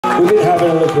We've been having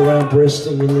a look around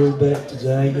Bristol a little bit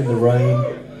today in the rain,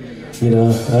 you know,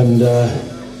 and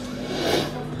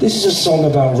this is a song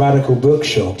about radical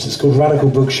bookshops. It's called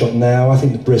Radical Bookshop Now. I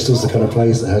think that Bristol's the kind of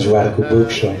place that has radical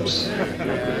bookshops.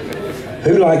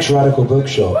 Who likes radical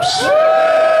bookshops?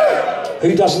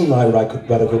 Who doesn't like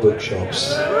radical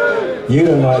bookshops? You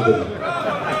don't like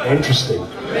them. Interesting.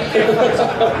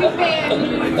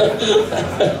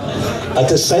 A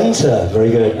dissenter.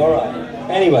 Very good. All right.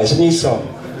 Anyway, it's a new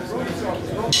song.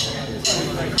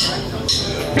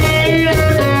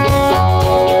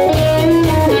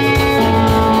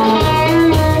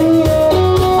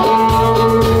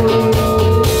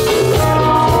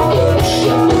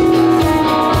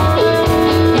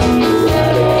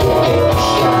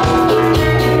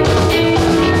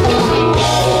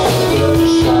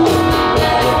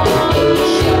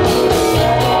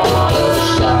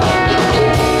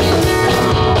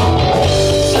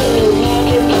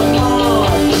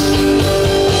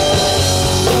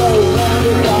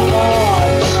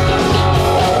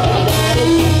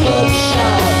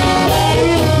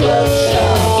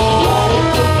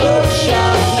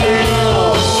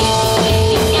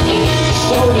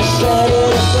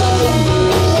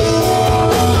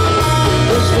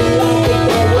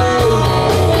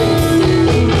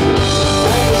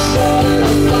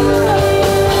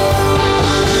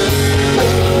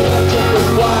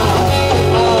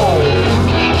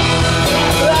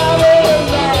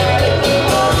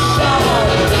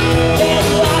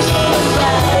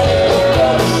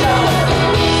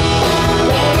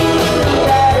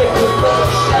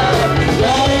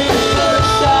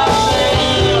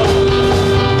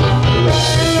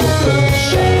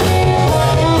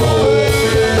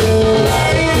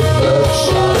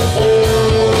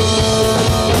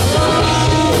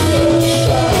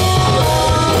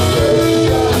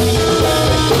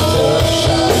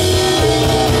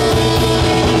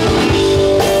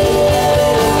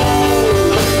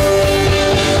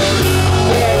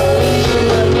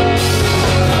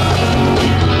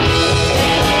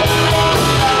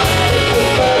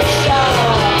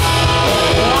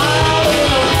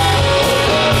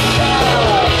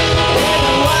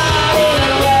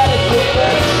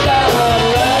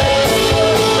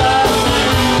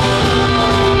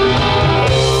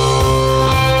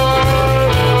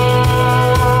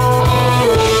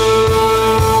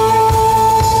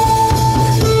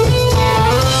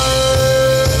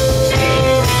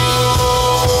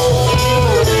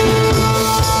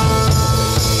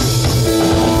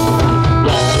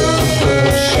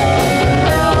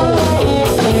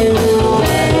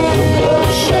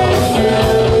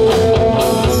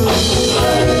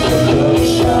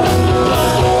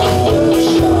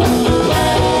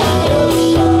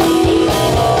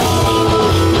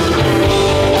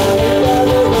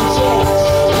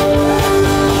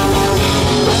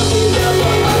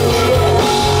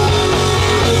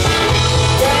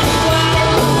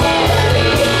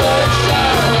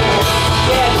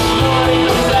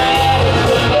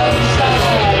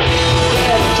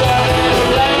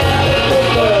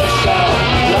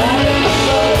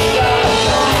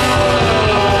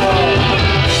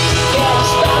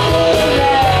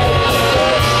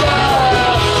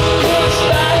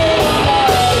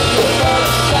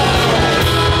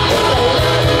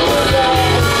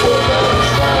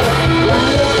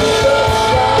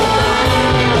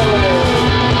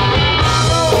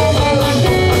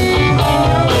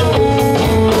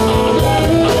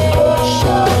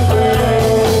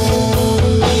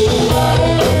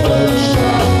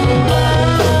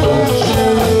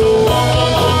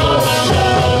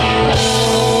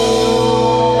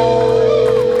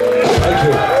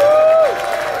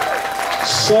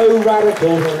 So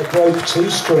radical that it broke 2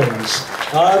 strings.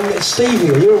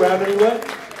 Stevie, are you around anywhere?